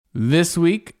This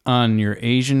week on Your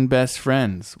Asian Best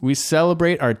Friends, we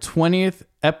celebrate our 20th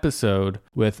episode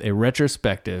with a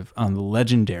retrospective on the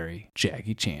legendary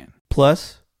Jackie Chan.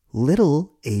 Plus,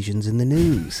 little Asians in the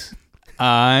news.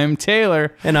 I'm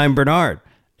Taylor. And I'm Bernard.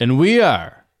 And we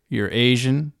are your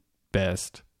Asian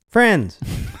Best Friends.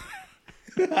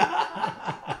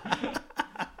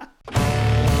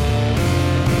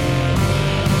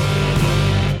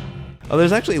 Oh,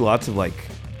 there's actually lots of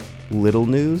little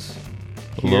news.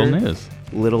 Here.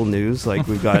 Little news. Like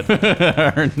we've got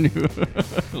our new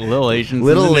little Asians.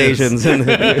 Little in the Asians news. in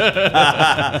the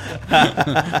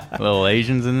Little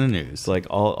Asians in the news. It's like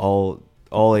all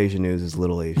Asian news is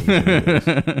little Asians in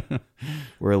the news.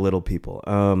 We're little people.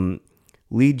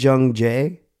 Lee Jung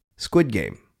Jae, Squid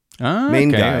Game. Main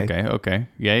guy. Okay.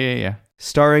 Yeah.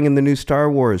 Starring in the new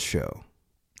Star Wars show.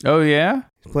 Oh, yeah?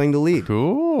 He's playing the lead.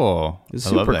 Cool. It's I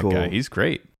super love that cool. guy. He's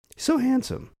great. He's so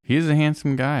handsome. He's a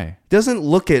handsome guy. Doesn't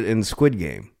look it in Squid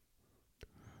Game.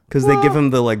 Because they give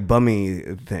him the bummy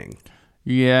thing.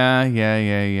 Yeah.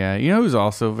 You know who's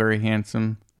also very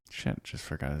handsome? Shit, just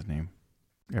forgot his name.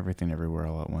 Everything Everywhere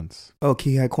All at Once. Oh,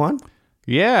 Ki Hai Kwan?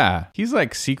 Yeah. He's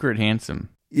like secret handsome.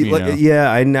 You know?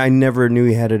 Yeah, I never knew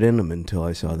he had it in him until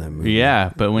I saw that movie.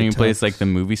 Yeah, but when he plays like the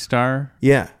movie star,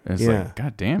 yeah, it's like,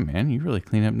 God damn, man, you really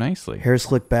clean up nicely. Hair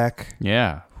slicked back.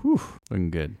 Yeah. Whew,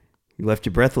 looking good. You left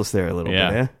you breathless there a little bit,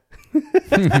 eh?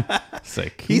 It's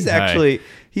like, he's actually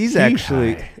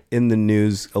in the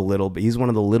news a little bit. He's one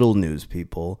of the little news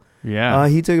people. Yeah.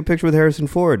 He took a picture with Harrison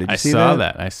Ford. Did you see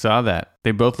that? I saw that.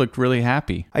 They both looked really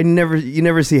happy. You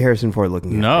never see Harrison Ford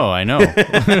looking happy. No, I know.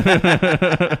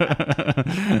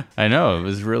 I know. It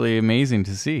was really amazing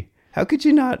to see. How could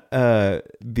you not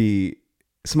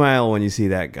smile when you see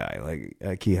that guy,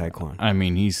 like Ki Hai Kwan? I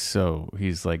mean, he's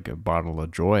like a bottle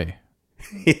of joy.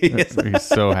 Yes. He's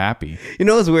so happy. You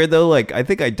know what's weird though? I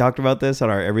think I talked about this on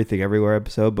our Everything Everywhere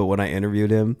episode, but when I interviewed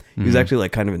him, he was actually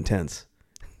kind of intense.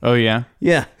 Oh yeah?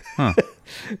 Yeah. Huh.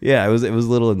 Yeah, it was a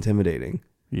little intimidating.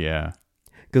 Yeah.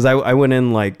 Because I went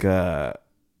in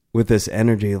with this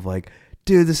energy of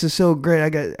dude, this is so great. I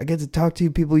get to talk to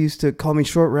you. People used to call me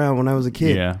Short Round when I was a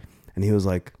kid. Yeah. And he was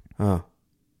like, oh.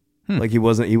 He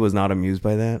was not amused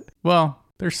by that. Well,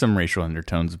 there's some racial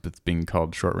undertones with being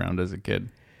called Short Round as a kid.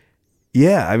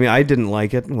 Yeah, I mean, I didn't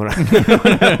like it when I was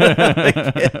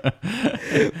a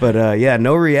kid. But yeah,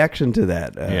 no reaction to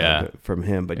that from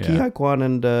him. But Ki Hai Kwan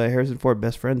and Harrison Ford,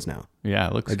 best friends now. Yeah,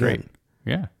 it looks Again.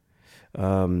 great.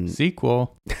 Yeah.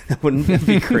 Sequel. That wouldn't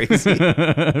be crazy.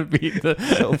 Be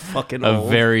So fucking old. A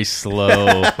very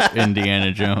slow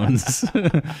Indiana Jones.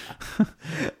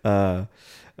 I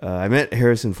met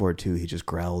Harrison Ford too. He just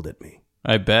growled at me.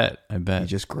 I bet. He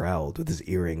just growled with his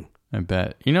earring. I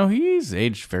bet. You know, he's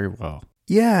aged very well.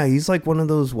 Yeah, he's like one of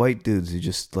those white dudes who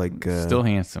just still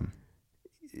handsome.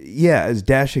 Yeah, as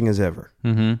dashing as ever.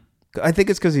 Mm-hmm. I think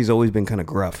it's because he's always been kind of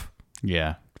gruff.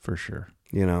 Yeah, for sure.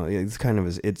 You know, it's kind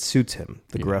of it suits him,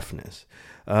 the gruffness.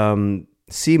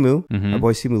 Simu, our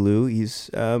boy Simu Liu, he's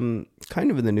kind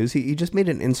of in the news. He just made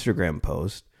an Instagram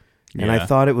post, and I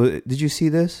thought it was. Did you see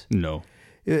this? No.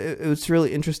 It was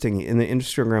really interesting. In the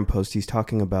Instagram post, he's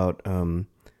talking about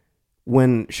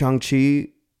when Shang-Chi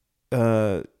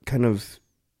kind of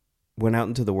went out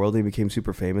into the world and he became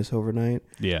super famous overnight.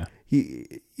 Yeah.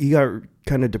 He got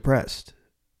kind of depressed,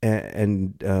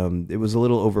 and it was a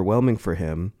little overwhelming for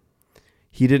him.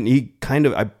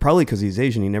 Probably because he's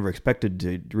Asian, he never expected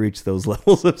to reach those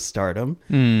levels of stardom.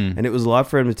 And it was a lot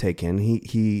for him to take in.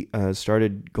 He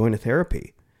started going to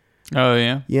therapy. Oh,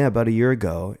 yeah? Yeah, about a year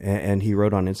ago. And he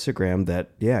wrote on Instagram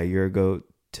that, a year ago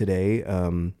today,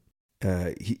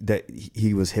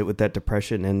 he was hit with that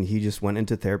depression, and he just went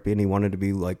into therapy, and he wanted to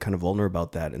be kind of vulnerable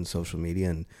about that in social media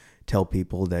and tell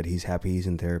people that he's happy he's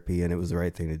in therapy and it was the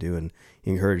right thing to do. And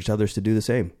he encouraged others to do the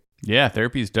same. Yeah,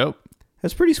 therapy's dope.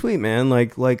 That's pretty sweet, man.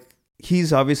 Like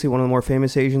he's obviously one of the more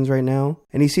famous Asians right now,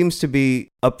 and he seems to be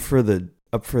up for the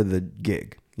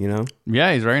gig, you know?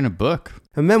 Yeah, he's writing a book.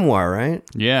 A memoir, right?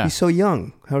 Yeah. He's so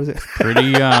young. How does it? Pretty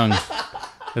young.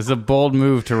 It's a bold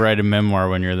move to write a memoir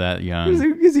when you're that young.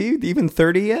 Is he even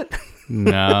 30 yet?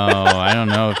 No, I don't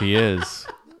know if he is.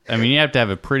 I mean, you have to have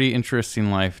a pretty interesting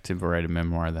life to write a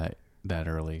memoir that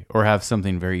early, or have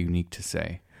something very unique to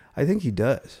say. I think he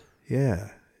does.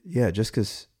 Yeah, just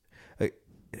because.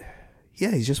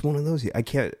 Yeah, he's just one of those. I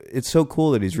can't. It's so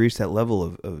cool that he's reached that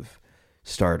level of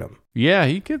stardom. Yeah,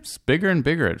 he gets bigger and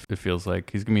bigger. It feels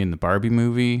like he's gonna be in the Barbie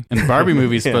movie, and the Barbie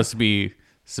movie is supposed to be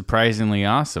surprisingly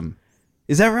awesome.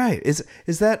 Is that right? Is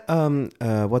that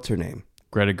what's her name?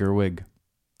 Greta Gerwig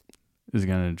is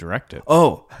gonna direct it.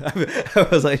 Oh, I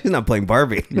was like, she's not playing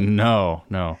Barbie. No.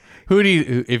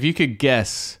 If you could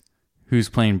guess Who's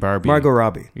playing Barbie? Margot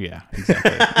Robbie. Yeah,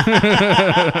 exactly.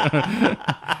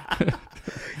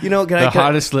 The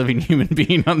hottest living human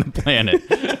being on the planet.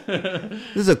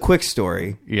 This is a quick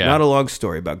story, not a long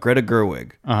story, about Greta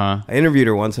Gerwig. Uh-huh. I interviewed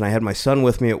her once, and I had my son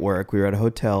with me at work. We were at a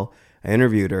hotel. I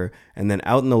interviewed her, and then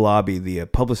out in the lobby, the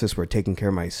publicists were taking care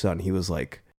of my son. He was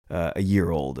like a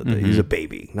year old. He was a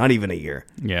baby, not even a year.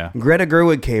 Yeah. Greta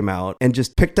Gerwig came out and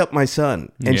just picked up my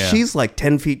son, and she's like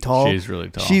 10 feet tall. She's really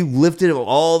tall. She lifted him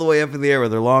all the way up in the air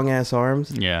with her long ass arms.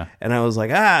 Yeah. And I was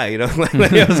like, I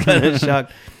was kind of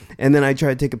shocked. And then I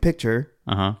tried to take a picture,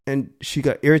 and she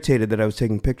got irritated that I was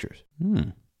taking pictures.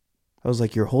 I was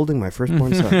like, you're holding my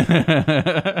firstborn son.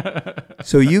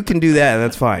 So you can do that, and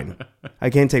that's fine. I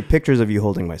can't take pictures of you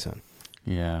holding my son.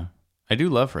 Yeah. I do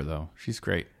love her, though. She's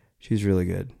great. She's really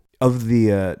good. Of the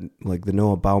the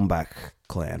Noah Baumbach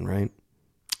clan, right?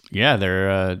 Yeah,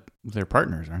 they're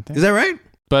partners, aren't they? Is that right?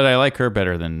 But I like her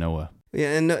better than Noah.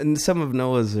 Yeah, and some of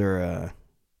Noah's are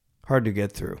hard to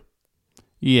get through.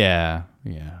 Yeah.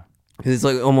 It's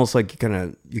like almost like you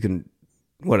can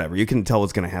tell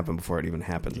what's going to happen before it even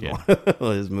happens in a lot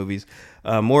of his movies.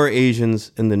 More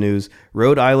Asians in the news.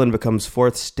 Rhode Island becomes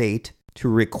 4th state to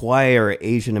require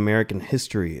Asian American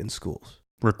history in schools.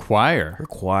 Require.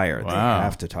 Wow. They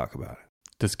have to talk about it.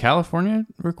 Does California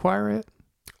require it?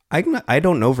 I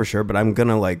don't know for sure, but I'm going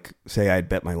to say I'd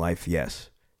bet my life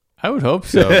yes. I would hope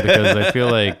so, because I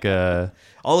feel like...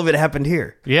 all of it happened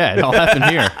here. Yeah, it all happened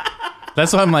here.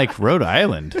 That's why I'm like, Rhode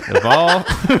Island, of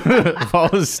all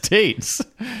the states.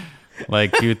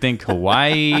 Like, you would think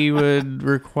Hawaii would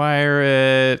require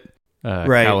it.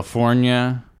 Right.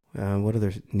 California. What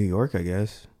other? New York, I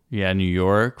guess. Yeah, New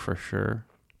York, for sure.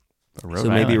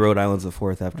 Maybe Rhode Island's the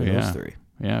 4th after those 3.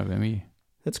 Yeah, maybe.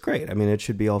 That's great. I mean, it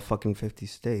should be all fucking 50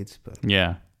 states. But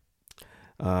yeah.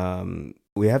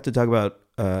 We have to talk about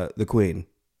the Queen.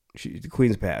 The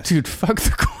Queen's passed. Dude, fuck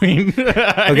the Queen.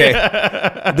 Okay.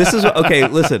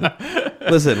 Listen.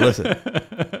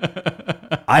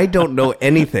 I don't know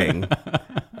anything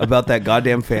about that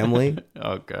goddamn family.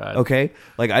 Oh God. Okay?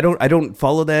 I don't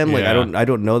follow them. I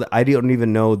don't know that. I don't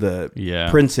even know the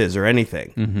princes or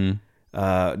anything. Mm-hmm.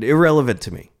 Irrelevant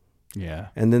to me. Yeah.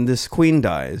 And then this queen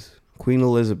dies, Queen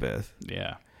Elizabeth.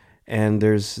 Yeah. And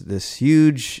there's this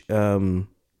huge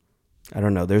I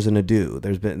don't know. There's an ado.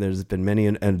 There's been many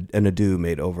an ado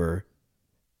made over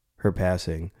her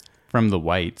passing from the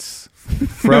whites.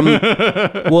 From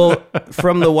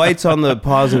the whites on the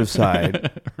positive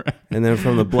side, right. And then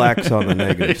from the blacks on the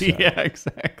negative side. Yeah,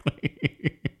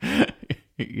 exactly.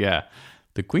 Yeah,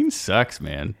 the Queen sucks,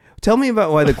 man. Tell me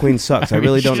about why the Queen sucks. I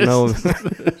really don't know.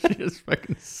 She just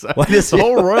fucking sucks. The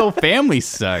whole royal family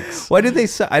sucks. Why did they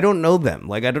suck? I don't know them.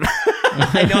 I don't.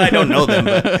 I don't know them,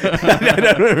 but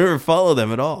I don't ever follow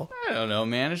them at all. I don't know,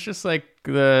 man. It's just like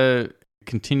the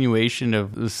continuation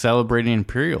of celebrating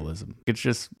imperialism. It's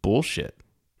just bullshit.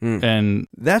 And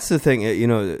that's the thing,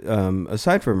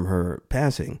 aside from her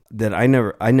passing, that I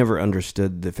never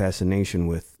understood the fascination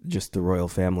with just the royal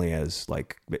family as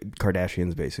like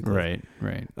Kardashians, basically. Right.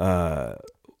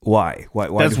 Why?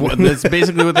 That's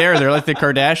basically what they are. They're like the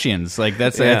Kardashians. Like I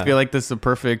feel like this is a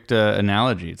perfect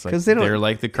analogy. It's like they're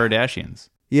like the Kardashians.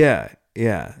 Yeah.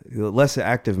 Less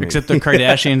active, maybe. Except the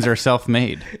Kardashians are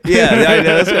self-made. Yeah,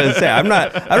 that's what I was saying.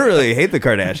 I don't really hate the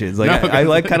Kardashians.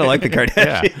 I kind of like the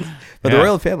Kardashians. Yeah. But the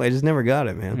royal family, I just never got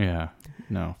it, man. Yeah.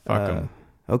 No, fuck them.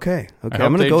 Okay. I'm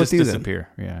going to go with you disappear.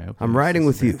 Then. Yeah, I'm riding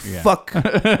with you. Yeah. Fuck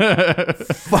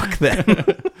them.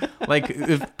 Like,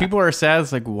 if people are sad,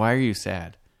 it's like, why are you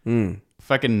sad?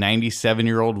 Fucking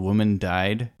 97-year-old woman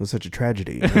died. It was such a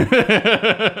tragedy.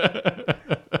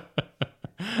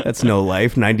 That's no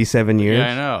life. 97 years.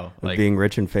 Yeah, I know. Like being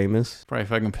rich and famous. Probably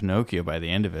fucking Pinocchio by the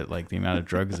end of it. Like the amount of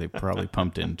drugs they probably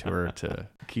pumped into her to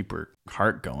keep her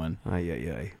heart going.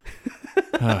 Ay.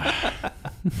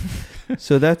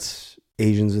 So that's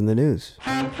Asians in the news.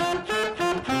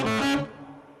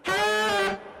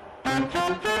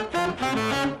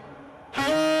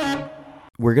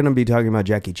 We're going to be talking about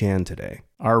Jackie Chan today.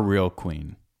 Our real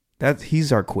queen.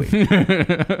 He's our queen.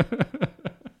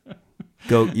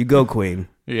 Go, Queen.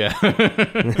 Yeah.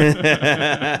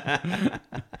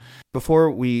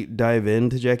 Before we dive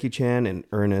into Jackie Chan in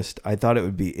earnest, I thought it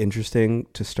would be interesting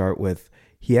to start with,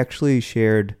 he actually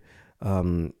shared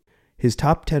his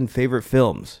top 10 favorite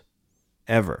films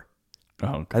ever.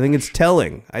 Oh, I think it's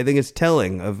telling.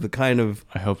 Of the kind of...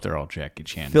 I hope they're all Jackie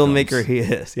Chan filmmaker films. He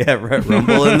is. Yeah,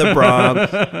 Rumble in the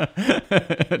Bronx.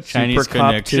 Chinese Super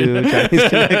Cop 2, Chinese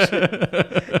Connection.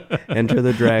 Enter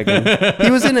the Dragon.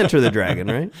 He was in Enter the Dragon,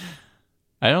 right?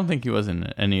 I don't think he was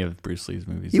in any of Bruce Lee's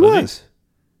movies. He was.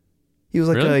 He was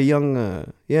like Really? a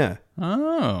young, yeah.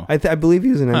 Oh. I believe he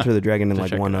was in Enter the Dragon and To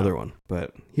like check one it other out. one.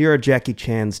 But here are Jackie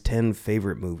Chan's 10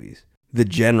 favorite movies. The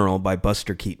General by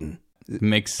Buster Keaton.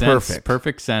 Makes sense. Perfect.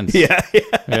 Perfect sense. Yeah.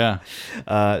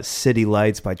 Yeah. City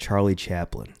Lights by Charlie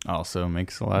Chaplin. Also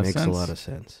makes a lot of Makes sense. a lot of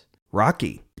sense.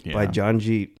 Rocky by Yeah. John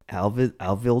G.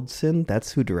 Alvildsen.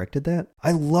 That's who directed that.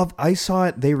 I saw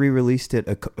it. They re-released it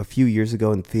a few years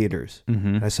ago in theaters.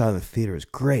 Mm-hmm. I saw it in the theater. It was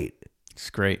great. It's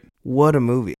great. What a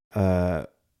movie.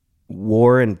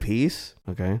 War and Peace,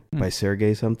 okay, by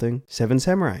Sergei something. Seven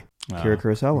Samurai, Akira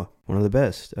Kurosawa, one of the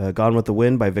best. Gone with the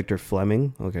Wind by Victor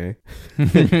Fleming, okay.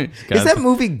 Is that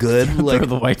movie good? Throw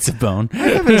the whites a bone. I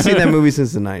haven't seen that movie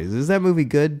since the 90s. Is that movie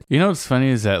good? You know what's funny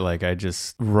is that like I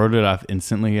just wrote it off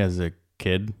instantly as a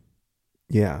kid.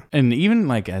 Yeah. And even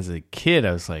like as a kid,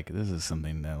 I was like, this is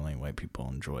something that only white people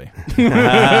enjoy.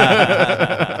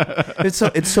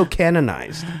 It's so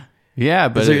canonized. Yeah,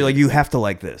 but So you're like, you have to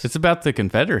like this. it's about the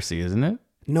Confederacy, isn't it?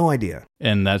 No idea.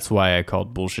 And that's why I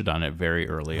called bullshit on it very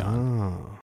early on.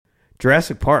 Oh.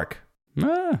 Jurassic Park. He's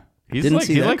Didn't like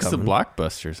see he that likes coming. the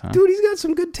blockbusters, huh? Dude, he's got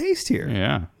some good taste here.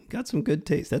 Yeah, Got some good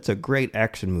taste. That's a great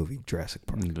action movie, Jurassic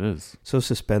Park. it is. So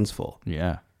suspenseful.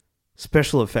 Yeah.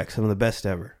 Special effects, some of the best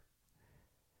ever.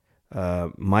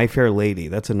 My Fair Lady.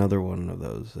 That's another one of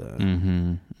those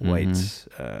whites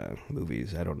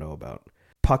movies I don't know about.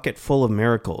 Pocket Full of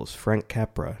Miracles, Frank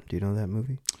Capra. Do you know that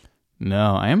movie?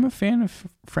 No, I am a fan of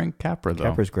Frank Capra, though.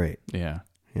 Capra's great. Yeah.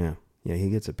 Yeah, he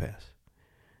gets a pass.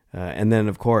 And then,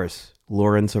 of course,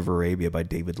 Lawrence of Arabia by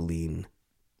David Lean.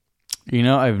 You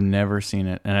know, I've never seen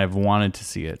it, and I've wanted to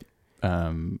see it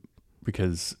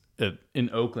because in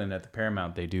Oakland at the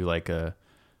Paramount, they do like a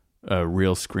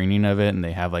real screening of it, and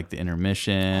they have like the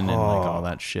intermission and like all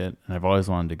that shit. And I've always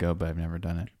wanted to go, but I've never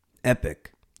done it.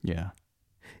 Epic. Yeah.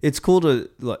 It's cool to,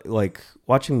 like,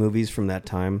 watching movies from that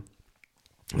time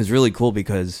is really cool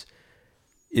because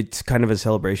it's kind of a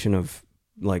celebration of,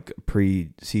 like,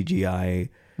 pre-CGI,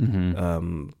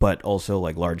 but also,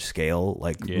 like, large-scale,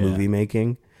 like, movie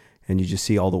making. And you just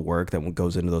see all the work that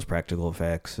goes into those practical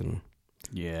effects. And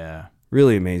Yeah.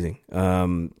 really amazing.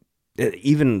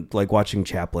 Even, like, watching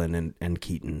Chaplin and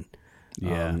Keaton.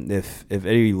 Yeah. If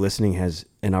any listening has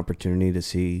an opportunity to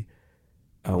see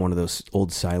one of those old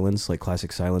silents, like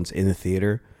classic silents in the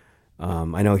theater.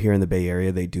 I know here in the Bay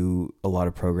Area, they do a lot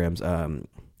of programs.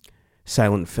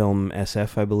 Silent Film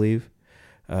SF, I believe.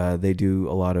 They do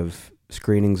a lot of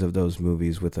screenings of those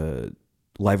movies with a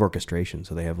live orchestration.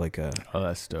 So they have like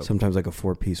that's dope. sometimes like a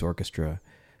 4-piece orchestra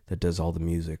that does all the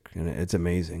music. And it's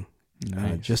amazing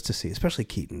Nice. just to see, especially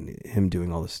Keaton, him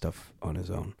doing all this stuff on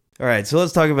his own. All right, so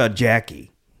let's talk about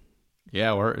Jackie.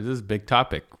 Yeah, this is a big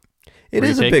topic. It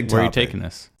is a big topic. Where are you taking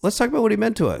this? Let's talk about what he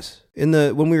meant to us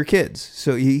when we were kids.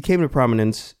 So he came to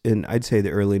prominence in, I'd say,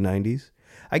 the early 90s.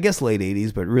 I guess late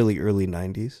 80s, but really early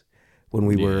 90s when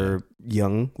we were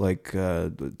young, like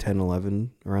 10,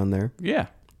 11, around there. Yeah.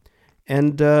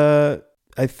 And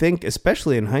I think,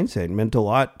 especially in hindsight, meant a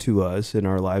lot to us in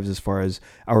our lives as far as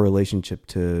our relationship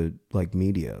to like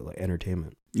media, like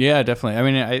entertainment. Yeah, definitely. I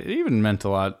mean, it even meant a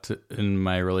lot in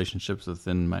my relationships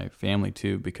within my family,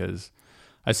 too, because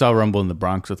I saw Rumble in the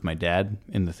Bronx with my dad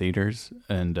in the theaters.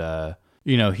 And,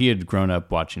 he had grown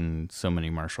up watching so many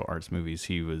martial arts movies.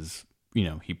 He was,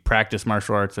 he practiced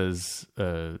martial arts as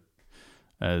a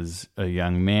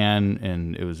young man,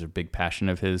 and it was a big passion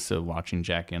of his. So watching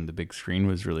Jackie on the big screen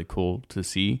was really cool to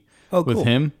see with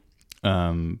him.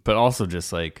 But also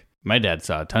just like, my dad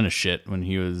saw a ton of shit when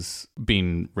he was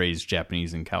being raised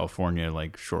Japanese in California,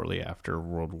 like shortly after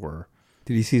World War.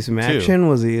 Did he see some action?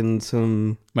 Was he in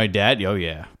some... My dad? Oh,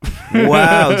 yeah.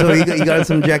 Wow. So he got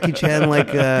some Jackie Chan,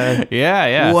 like...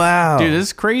 Yeah. Wow. Dude, this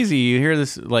is crazy. You hear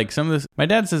this, like some of this... My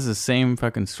dad says the same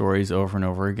fucking stories over and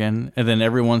over again. And then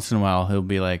every once in a while, he'll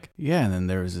be like, yeah, and then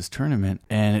there was this tournament,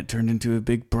 and it turned into a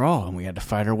big brawl, and we had to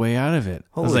fight our way out of it.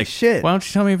 I was Holy like, shit. Why don't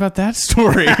you tell me about that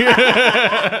story? He's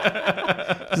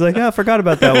like, I forgot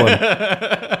about that one.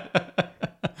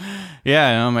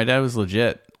 Yeah, no, my dad was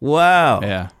legit. Wow.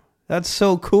 Yeah. That's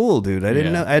so cool, dude. I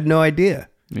didn't know. I had no idea.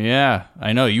 Yeah,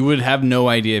 I know. You would have no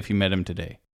idea if you met him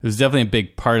today. It was definitely a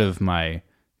big part of my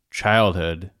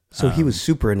childhood. So he was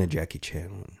super into Jackie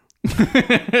Chan.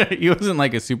 He wasn't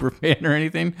like a super fan or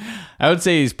anything. I would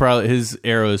say his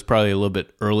era is probably a little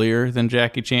bit earlier than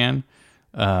Jackie Chan.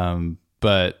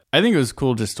 But I think it was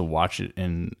cool just to watch it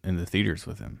in the theaters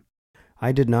with him.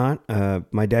 I did not.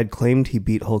 My dad claimed he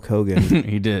beat Hulk Hogan.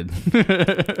 He did.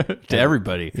 To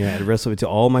everybody. Yeah, it wrestled to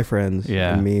all my friends,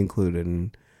 Yeah. and me included.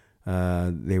 And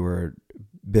they were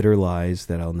bitter lies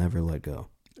that I'll never let go.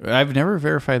 I've never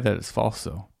verified that it's false,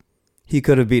 though. He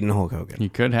could have beaten Hulk Hogan. He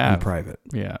could have. In private.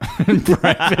 Yeah. In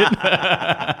private.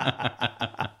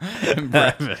 In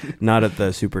private. Not at the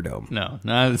Superdome. No,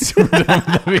 not at the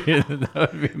Superdome.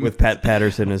 that would be with Pat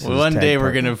Patterson as his one tag day we're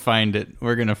partner. going to find it.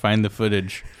 We're going to find the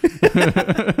footage. Is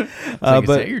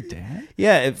that your dad?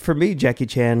 Yeah, for me, Jackie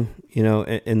Chan,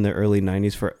 in the early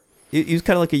 90s, he was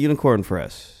kind of like a unicorn for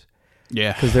us.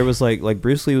 Yeah. Because there was like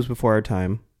Bruce Lee was before our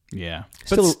time. Yeah.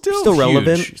 Still huge.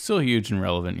 relevant. Still huge and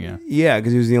relevant, yeah. Yeah,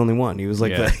 because he was the only one. He was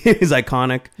like his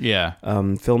iconic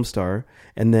film star.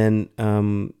 And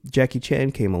then Jackie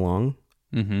Chan came along.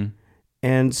 Mm-hmm.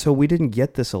 And so we didn't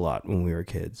get this a lot when we were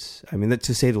kids. I mean,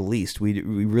 to say the least, we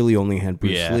really only had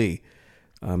Bruce Lee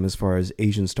as far as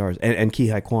Asian stars. And Ki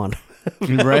Hai Kwan.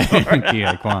 Right, Ki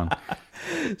Hai Kwan.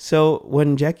 So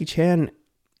when Jackie Chan,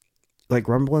 like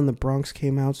Rumble in the Bronx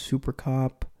came out, Super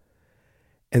Cop,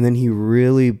 and then he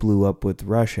really blew up with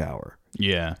Rush Hour.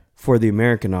 Yeah. For the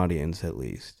American audience, at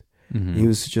least. Mm-hmm. He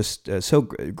was just so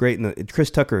great. And Chris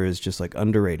Tucker is just like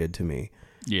underrated to me.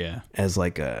 Yeah. As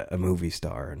like a movie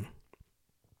star. And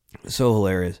so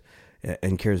hilarious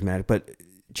and charismatic. But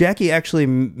Jackie actually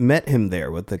met him there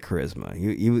with the charisma.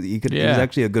 He was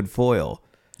actually a good foil.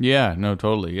 Yeah, no,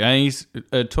 totally. And he's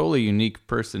a totally unique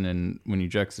person, and when you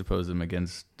juxtapose him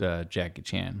against Jackie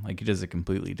Chan, like he does a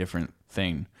completely different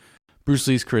thing. Bruce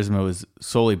Lee's charisma was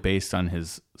solely based on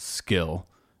his skill,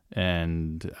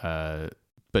 and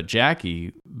but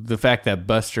Jackie, the fact that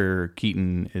Buster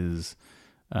Keaton is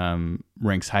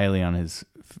ranks highly on his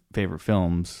favorite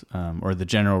films, or the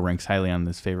general ranks highly on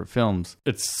his favorite films,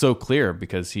 it's so clear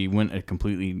because he went a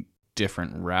completely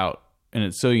different route. And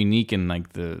it's so unique in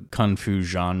like the kung fu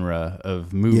genre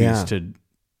of movies to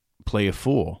play a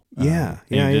fool. And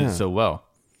he did it so well.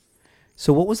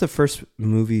 So what was the first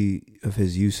movie of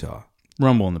his you saw?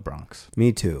 Rumble in the Bronx.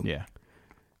 Me too. Yeah.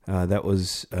 That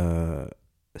was a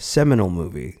seminal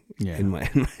movie in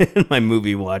my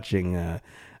movie watching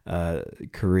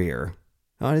career.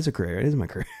 Oh, it is a career. It is my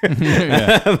career.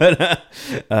 But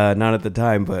not at the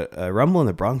time. But Rumble in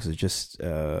the Bronx is just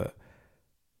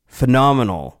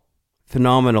phenomenal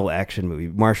action movie,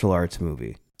 martial arts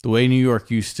movie. The way New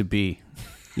York used to be.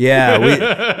 Yeah,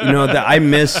 I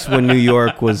miss when New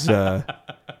York was.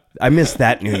 I miss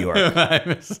that New York.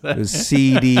 It was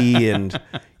seedy, and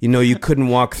you couldn't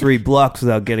walk 3 blocks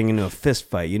without getting into a fist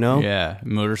fight. Yeah,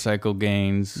 motorcycle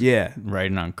gangs. Yeah,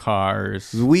 riding on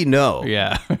cars. We know.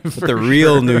 Yeah, the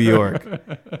real New York.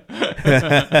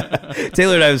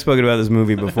 Taylor and I have spoken about this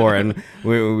movie before, and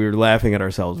we were laughing at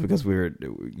ourselves because we were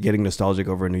getting nostalgic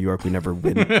over a New York we never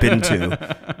been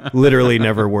to, literally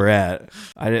never were at.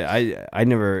 I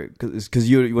never, because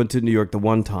you went to New York the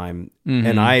one time,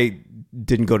 and I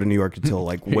didn't go to New York until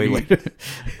like way later.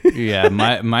 Yeah,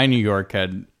 my New York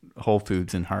had Whole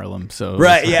Foods in Harlem, so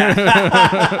right, yeah.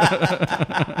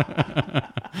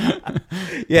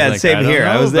 Yeah, like, same here.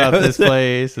 I was about this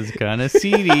place. It's kind of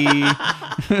seedy.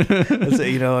 So,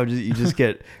 you just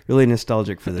get really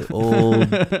nostalgic for the old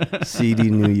seedy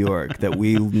New York that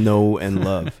we know and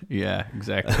love. Yeah,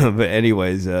 exactly. But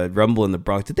anyways, Rumble in the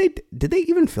Bronx. Did they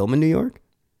even film in New York?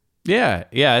 Yeah.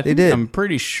 They did. I'm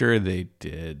pretty sure they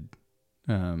did.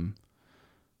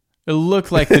 It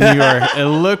looked like the New York. It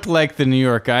looked like the New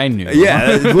York I knew.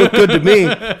 Yeah, it looked good to me.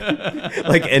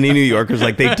 Like any New Yorkers,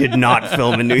 like they did not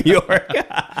film in New York.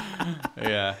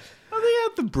 Yeah. Well, they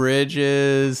had the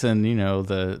bridges and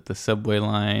the subway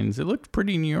lines. It looked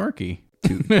pretty New Yorky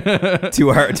to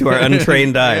our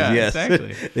untrained eyes. Yeah, yes,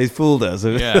 exactly. They fooled us.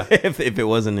 Yeah. if it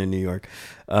wasn't in New York.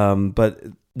 But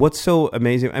what's so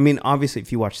amazing? I mean, obviously,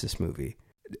 if you watch this movie,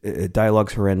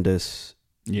 dialogue's horrendous.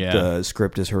 Yeah, the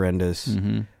script is horrendous.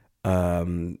 Mm-hmm.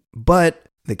 But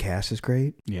the cast is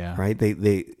great. Yeah, right.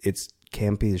 It's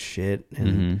campy as shit,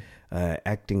 and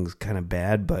acting's kind of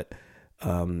bad, but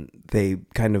they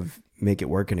kind of make it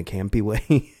work in a campy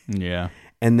way. Yeah,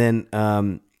 and then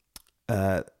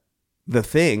the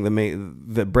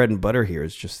bread and butter here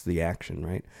is just the action,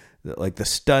 right? Like the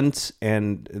stunts,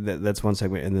 and that's one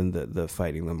segment, and then the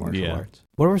fighting, the martial arts.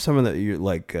 What were some of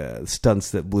the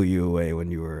stunts that blew you away when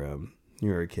you were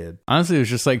a kid? Honestly, it was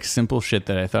just like simple shit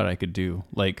that I thought I could do,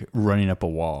 like running up a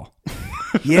wall.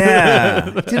 Yeah,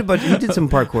 you did some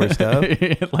parkour stuff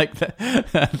like that.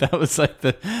 That was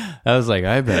like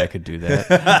I bet I could do that,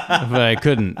 but I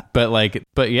couldn't.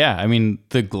 But yeah, I mean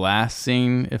the glass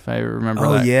scene, if I remember.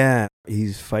 Oh yeah,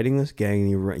 he's fighting this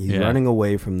gang, and he's running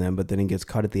away from them, but then he gets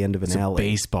caught at the end of an alley. A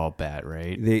baseball bat,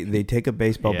 right? They take a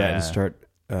baseball bat and start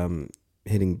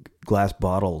hitting glass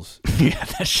bottles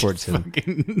towards him.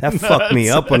 That fucked me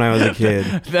up when I was a kid.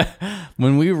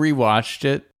 When we rewatched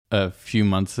it a few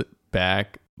months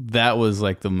back, that was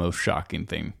like the most shocking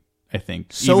thing I think.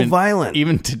 So violent.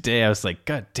 Even today, I was like,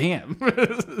 God damn,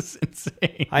 this is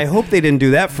insane. I hope they didn't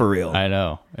do that for real. I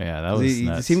know. Yeah, that was He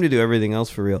nuts. seemed to do everything else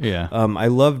for real. Yeah. I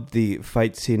loved the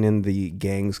fight scene in the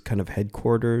gang's kind of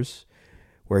headquarters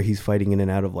where he's fighting in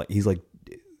and out of he's like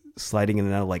sliding in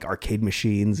and out of like arcade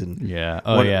machines and Yeah.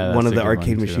 one of the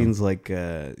arcade machines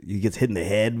he gets hit in the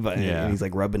head and he's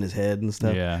like rubbing his head and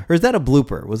stuff. Yeah. Or is that a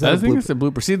blooper? Was that I think it's a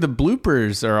blooper. See, the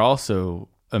bloopers are also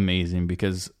amazing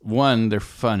because one, they're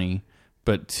funny,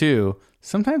 but two,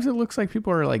 sometimes it looks like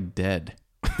people are like dead.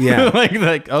 Yeah.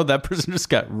 like oh, that person just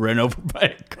got run over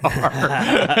by a car.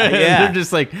 Yeah. They're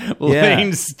just like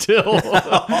laying still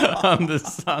on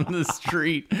the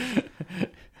street.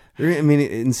 I mean,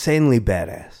 insanely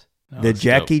badass. The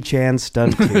Jackie Chan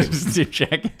stunt team. The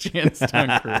Jackie Chan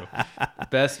stunt crew.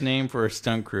 Best name for a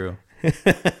stunt crew.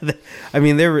 I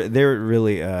mean, they're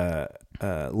really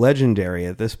legendary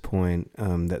at this point.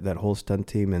 That whole stunt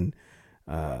team, and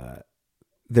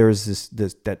there's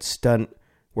that stunt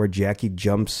where Jackie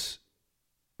jumps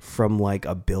from like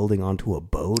a building onto a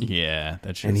boat. Yeah,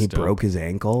 that's and he broke his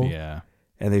ankle. Yeah,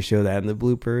 and they show that in the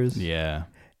bloopers. Yeah,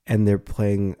 and they're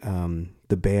playing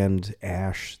the band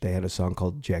Ash. They had a song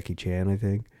called Jackie Chan, I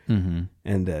think,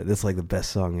 and that's like the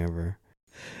best song ever.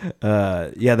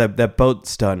 That boat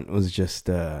stunt was just,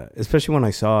 especially when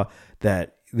I saw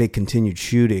that they continued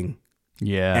shooting.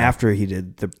 Yeah, after he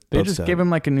did the boat they just stunt. gave him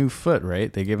like a new foot,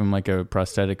 right? They gave him like a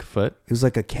prosthetic foot. It was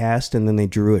like a cast, and then they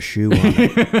drew a shoe on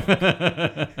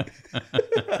it.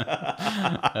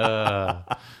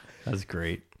 That's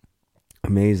great.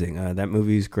 Amazing. That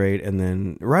movie's great. And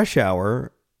then Rush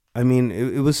Hour. I mean,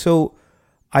 it was so.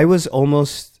 I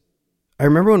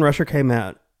remember when Rush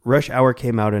Hour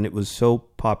came out, and it was so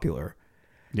popular.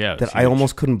 Yeah, that I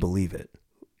almost couldn't believe it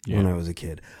when I was a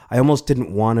kid. I almost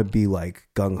didn't want to be like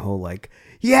gung ho, like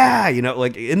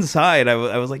like inside. I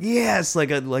was like, yes,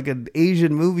 like an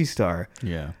Asian movie star.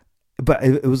 Yeah, but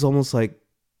it was almost like,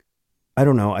 I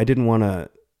don't know. I didn't want to.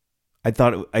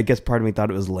 I guess part of me thought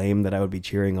it was lame that I would be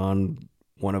cheering on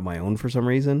one of my own for some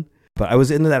reason. But I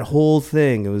was into that whole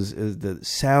thing. It was the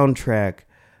soundtrack,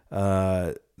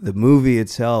 the movie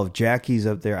itself. Jackie's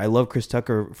up there. I love Chris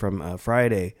Tucker from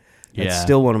Friday. It's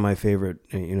still one of my favorite,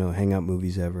 hangout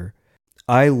movies ever.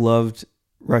 I loved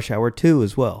Rush Hour 2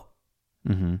 as well.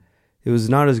 Mm-hmm. It was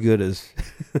not as good as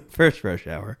first Rush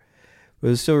Hour, but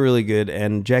it was still really good.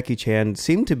 And Jackie Chan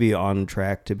seemed to be on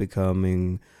track to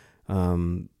becoming,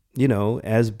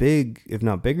 as big, if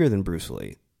not bigger than Bruce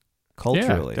Lee,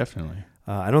 culturally. Yeah, definitely.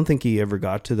 I don't think he ever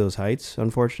got to those heights,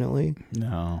 unfortunately.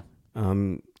 No.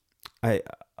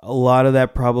 A lot of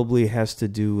that probably has to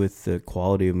do with the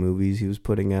quality of movies he was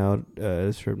putting out at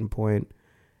a certain point.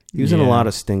 He was in a lot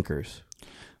of stinkers.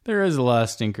 There is a lot of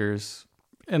stinkers.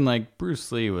 And like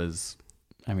Bruce Lee was,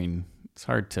 I mean, it's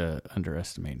hard to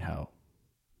underestimate how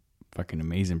fucking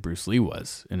amazing Bruce Lee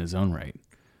was in his own right.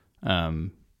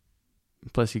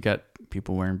 Plus you got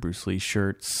people wearing Bruce Lee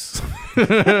shirts.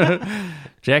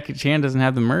 Jackie Chan doesn't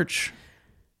have the merch.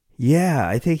 Yeah,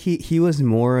 I think he was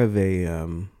more of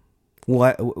a...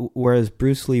 whereas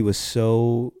Bruce Lee was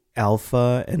so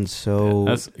alpha and so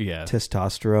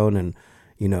testosterone and,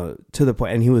 to the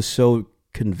point, and he was so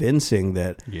convincing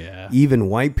that even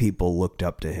white people looked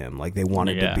up to him. Like they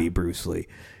wanted to be Bruce Lee.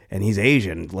 And he's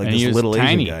Asian, like and this little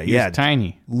tiny. Asian guy. He was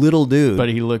tiny. Little dude. But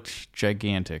he looked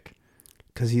gigantic.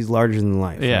 Because he's larger than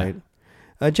life,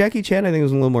 right? Jackie Chan, I think,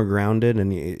 was a little more grounded,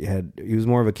 and he was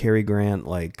more of a Cary Grant,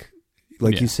 like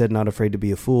you said, not afraid to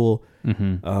be a fool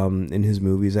in his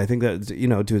movies. I think that's,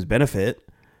 to his benefit.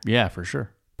 Yeah, for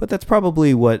sure. But that's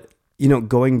probably what,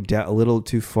 going down a little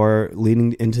too far,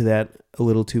 leaning into that a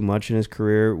little too much in his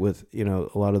career with, a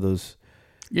lot of those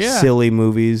silly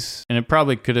movies. And it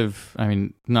probably could have,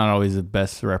 not always the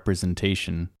best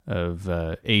representation of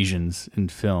Asians in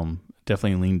film.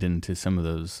 Definitely leaned into some of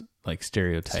those like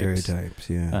stereotypes,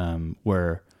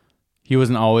 where he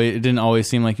wasn't always. It didn't always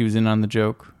seem like he was in on the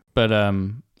joke. But I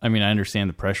understand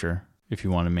the pressure. If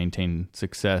you want to maintain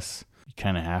success, you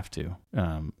kind of have to.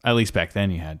 At least back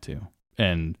then, you had to.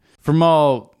 And from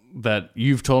all that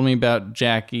you've told me about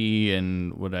Jackie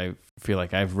and what I feel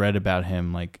like I've read about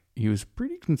him, like he was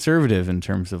pretty conservative in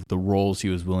terms of the roles he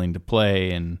was willing to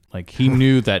play, and like he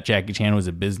knew that Jackie Chan was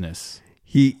a business.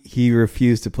 He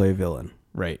refused to play villain.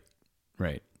 Right.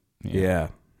 Yeah.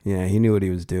 He knew what he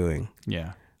was doing.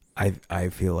 Yeah. I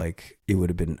feel like it would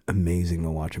have been amazing to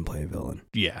watch him play a villain.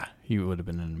 Yeah, he would have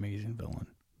been an amazing villain.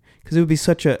 Because it would be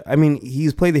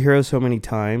he's played the hero so many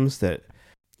times that,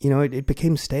 it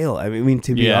became stale.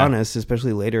 To be honest,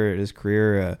 especially later in his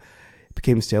career, it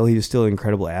became stale. He was still an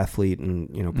incredible athlete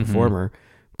and, performer.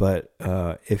 But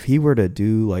if he were to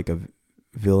do like a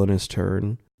villainous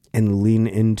turn, lean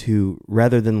into,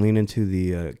 rather than lean into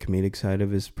the comedic side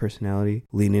of his personality,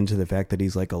 lean into the fact that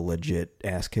he's like a legit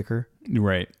ass kicker.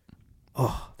 Right.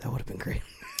 Oh, that would have been great.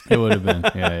 It would have been.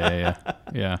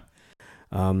 Yeah.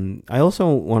 I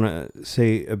also want to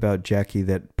say about Jackie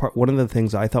that one of the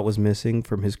things I thought was missing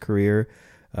from his career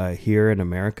here in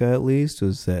America, at least,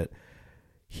 was that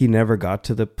he never got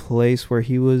to the place where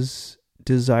he was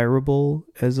desirable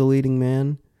as a leading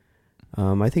man.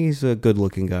 I think he's a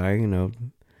good-looking guy,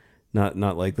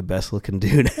 not like the best-looking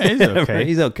dude. He's okay.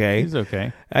 He's okay. He's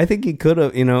okay. I think he could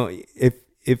have, if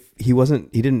he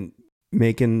didn't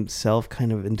make himself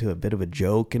kind of into a bit of a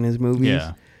joke in his movies.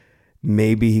 Yeah.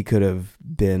 Maybe he could have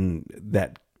been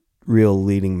that real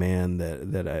leading man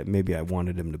that I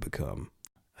wanted him to become.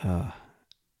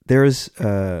 There's,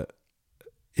 talking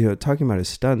about his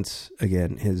stunts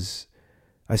again,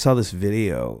 I saw this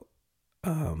video.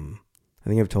 I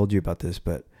think I've told you about this,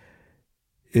 but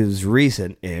it was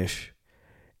recent-ish,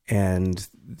 and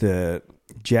the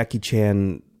Jackie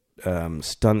Chan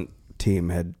stunt team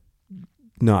had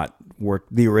not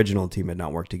worked. The original team had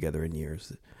not worked together in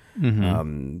years.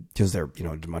 Because they're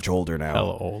much older now.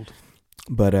 Hella old.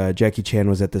 But Jackie Chan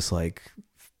was at this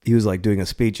he was doing a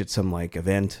speech at some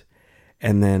event,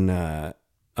 and then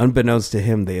unbeknownst to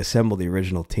him, they assembled the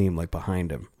original team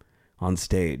behind him on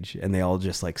stage, and they all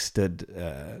just like stood,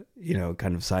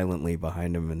 kind of silently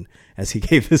behind him, and as he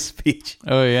gave his speech.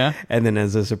 Oh yeah. And then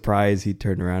as a surprise, he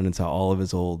turned around and saw all of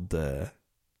his old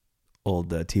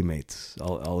teammates,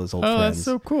 all his old friends. Oh, that's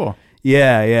so cool.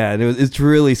 Yeah, yeah. And it's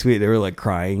really sweet. They were like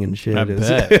crying and shit.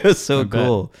 It was so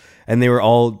cool. And they were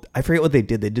all, I forget what they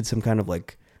did. They did some kind of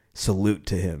like salute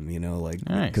to him, like,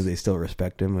 because they still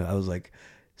respect him. I was like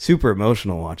super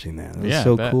emotional watching that. It was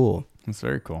so cool. That's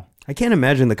very cool. I can't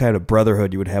imagine the kind of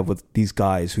brotherhood you would have with these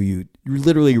guys who you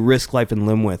literally risk life and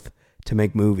limb with to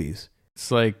make movies. It's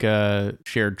like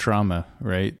shared trauma,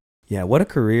 right? Yeah, what a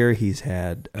career he's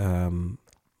had.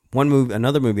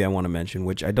 Another movie I want to mention,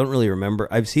 which I don't really remember.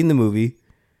 I've seen the movie,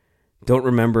 don't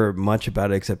remember much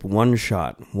about it except one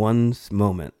shot, one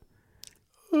moment.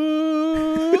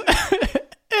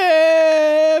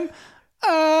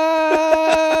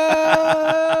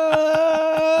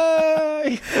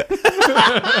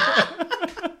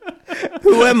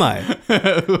 Who am I?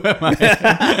 Who am I?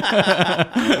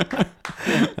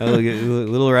 I'll get a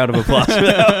little round of applause for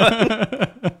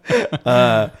that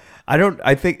one.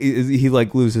 I think he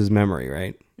loses memory,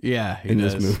 right? Yeah, he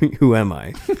does. This movie. Who am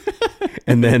I?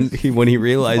 And then when he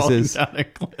realizes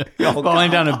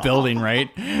falling down a building, right?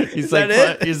 He's like,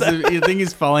 you think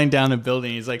he's falling down a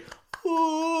building. He's like,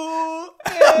 no.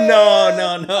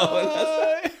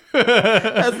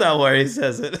 That's not where he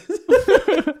says it.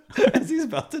 As he's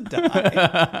about to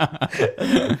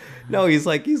die. No, he's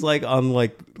like on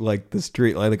like the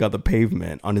street, like on the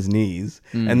pavement on his knees,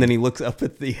 and then he looks up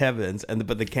at the heavens,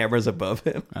 but the camera's above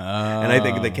him, and I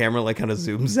think the camera kind of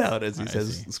zooms out as he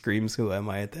screams, "Who am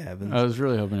I?" at the heavens. I was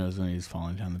really hoping it was when he's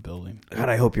falling down the building. God,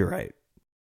 I hope you're right.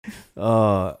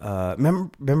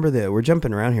 Remember we're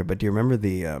jumping around here, but do you remember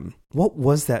what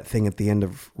was that thing at the end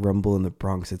of Rumble in the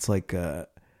Bronx? It's like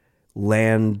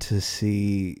land to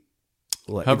sea.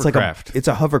 Hovercraft. It's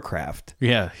a hovercraft.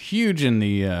 Yeah, huge in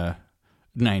the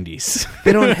 90s.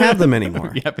 They don't have them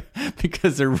anymore. Yeah,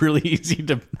 because they're really easy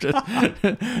to.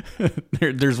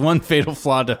 There's one fatal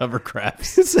flaw to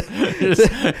hovercrafts.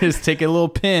 Just take a little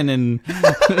pin and.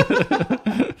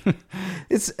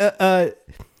 It's to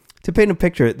paint a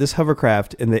picture. This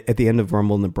hovercraft at the end of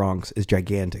Rumble in the Bronx is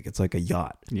gigantic. It's like a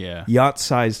yacht. Yeah,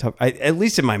 yacht-sized. At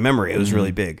least in my memory, it was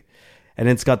really big, and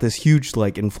it's got this huge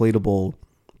like inflatable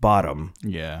bottom,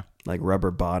 like rubber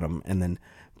bottom, and then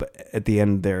but at the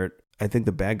end there, I think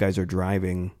the bad guys are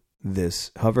driving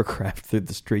this hovercraft through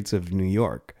the streets of New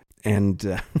York,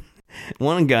 and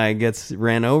one guy gets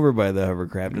ran over by the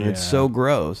hovercraft, and it's so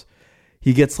gross.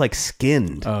 He gets like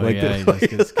skinned. Oh like yeah, he does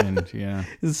get skinned. Yeah,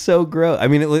 it's so gross. I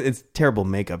mean, it's terrible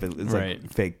makeup. It's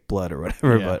like fake blood or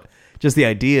whatever, but just the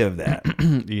idea of that.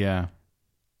 Yeah.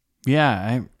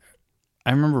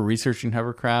 I remember researching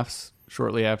hovercrafts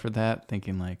shortly after that,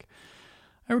 thinking like,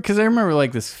 because I remember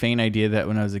like this faint idea that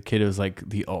when I was a kid, it was like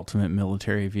the ultimate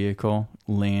military vehicle,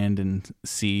 land and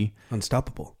sea,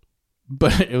 unstoppable.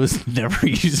 But it was never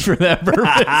used for that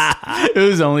purpose. It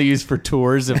was only used for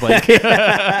tours of like,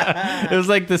 it was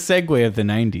like the Segway of the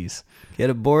 90s. Get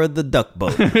aboard the duck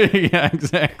boat. Yeah,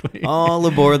 exactly. All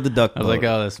aboard the duck boat. I was like,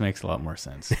 oh, this makes a lot more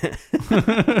sense.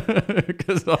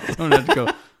 Because all someone had to go.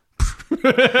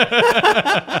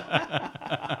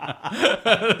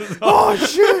 Oh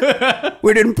shit!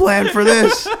 We didn't plan for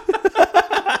this.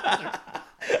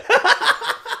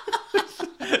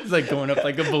 It's like going up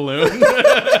like a balloon.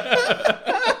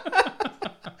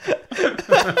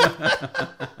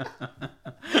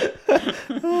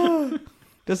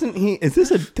 Doesn't he? Is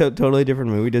this a totally different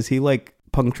movie? Does he like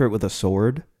puncture it with a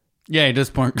sword? Yeah, he does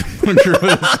puncture with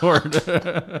a sword.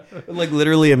 Like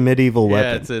literally a medieval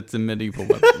weapon. Yeah, it's a medieval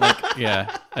weapon. Like,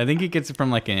 yeah, I think he gets it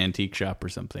from like an antique shop or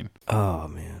something. Oh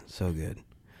man, so good.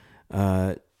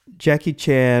 Jackie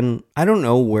Chan, I don't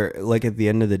know where, like at the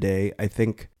end of the day, I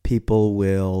think people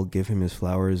will give him his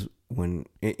flowers when,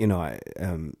 you know,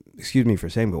 excuse me for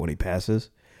saying, but when he passes,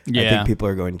 I think people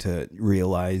are going to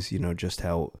realize, you know, just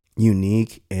how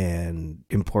unique and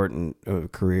important a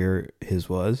career his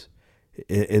was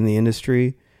in the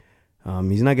industry.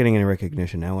 He's not getting any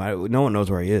recognition now. No one knows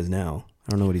where he is now.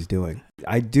 I don't know what he's doing.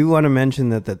 I do want to mention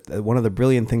that one of the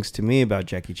brilliant things to me about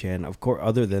Jackie Chan, of course,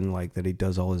 other than like that he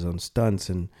does all his own stunts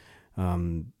and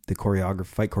the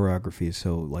fight choreography is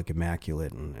so like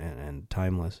immaculate and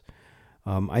timeless.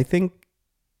 I think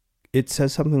it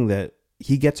says something that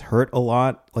he gets hurt a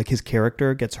lot. Like his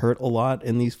character gets hurt a lot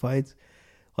in these fights.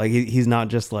 Like he's not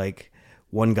just like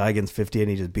one guy against 50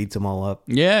 and he just beats them all up.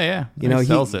 Yeah. You know, he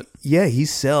sells it. Yeah,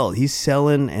 he's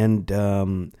selling.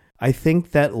 And I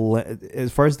think that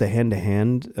as far as the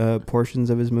hand-to-hand portions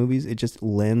of his movies, it just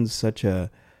lends such a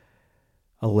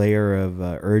layer of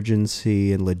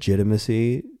urgency and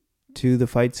legitimacy to the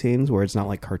fight scenes where it's not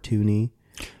like cartoony.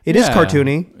 It is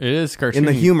cartoony. It is cartoony. In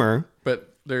the humor.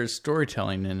 But there's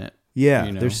storytelling in it. Yeah,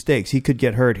 you know? There's stakes. He could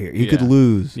get hurt here. He could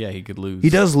lose. Yeah, he could lose. He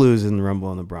does lose in the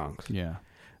Rumble in the Bronx. Yeah.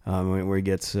 Where he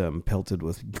gets pelted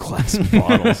with glass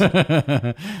bottles.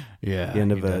 Yeah. The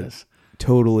end of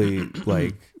totally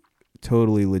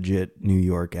legit New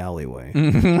York alleyway.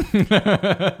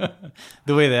 The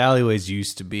way the alleyways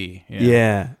used to be.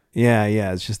 Yeah.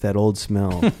 It's just that old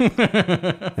smell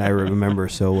I remember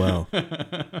so well.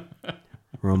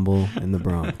 Rumble in the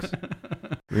Bronx.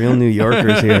 Real New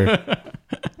Yorkers here.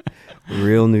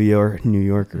 Real New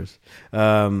Yorkers.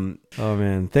 Oh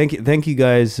man, thank you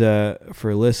guys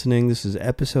for listening. This is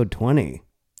episode 20.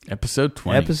 Episode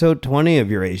 20. Episode 20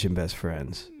 of Your Asian Best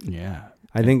Friends. Yeah.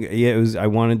 I think it was. I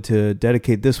wanted to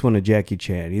dedicate this one to Jackie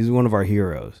Chan. He's one of our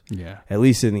heroes. Yeah. At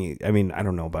least I mean, I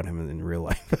don't know about him in real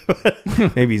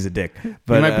life. Maybe he's a dick.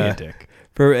 But he might be a dick.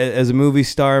 As a movie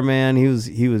star, man, he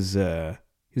was a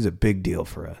big deal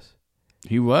for us.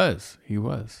 He was,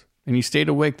 and you stayed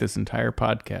awake this entire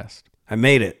podcast. I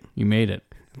made it. You made it.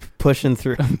 Pushing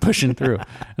through. And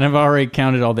I've already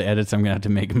counted all the edits I'm going to have to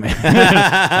make.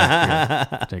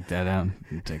 Take that out.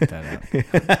 Take that out.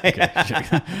 Okay.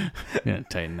 I'm going to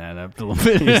tighten that up a little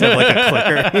bit. You sound like a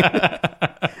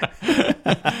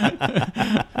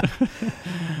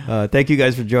clicker. Thank you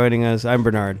guys for joining us. I'm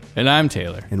Bernard. And I'm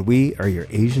Taylor. And we are your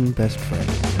Asian best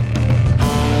friends.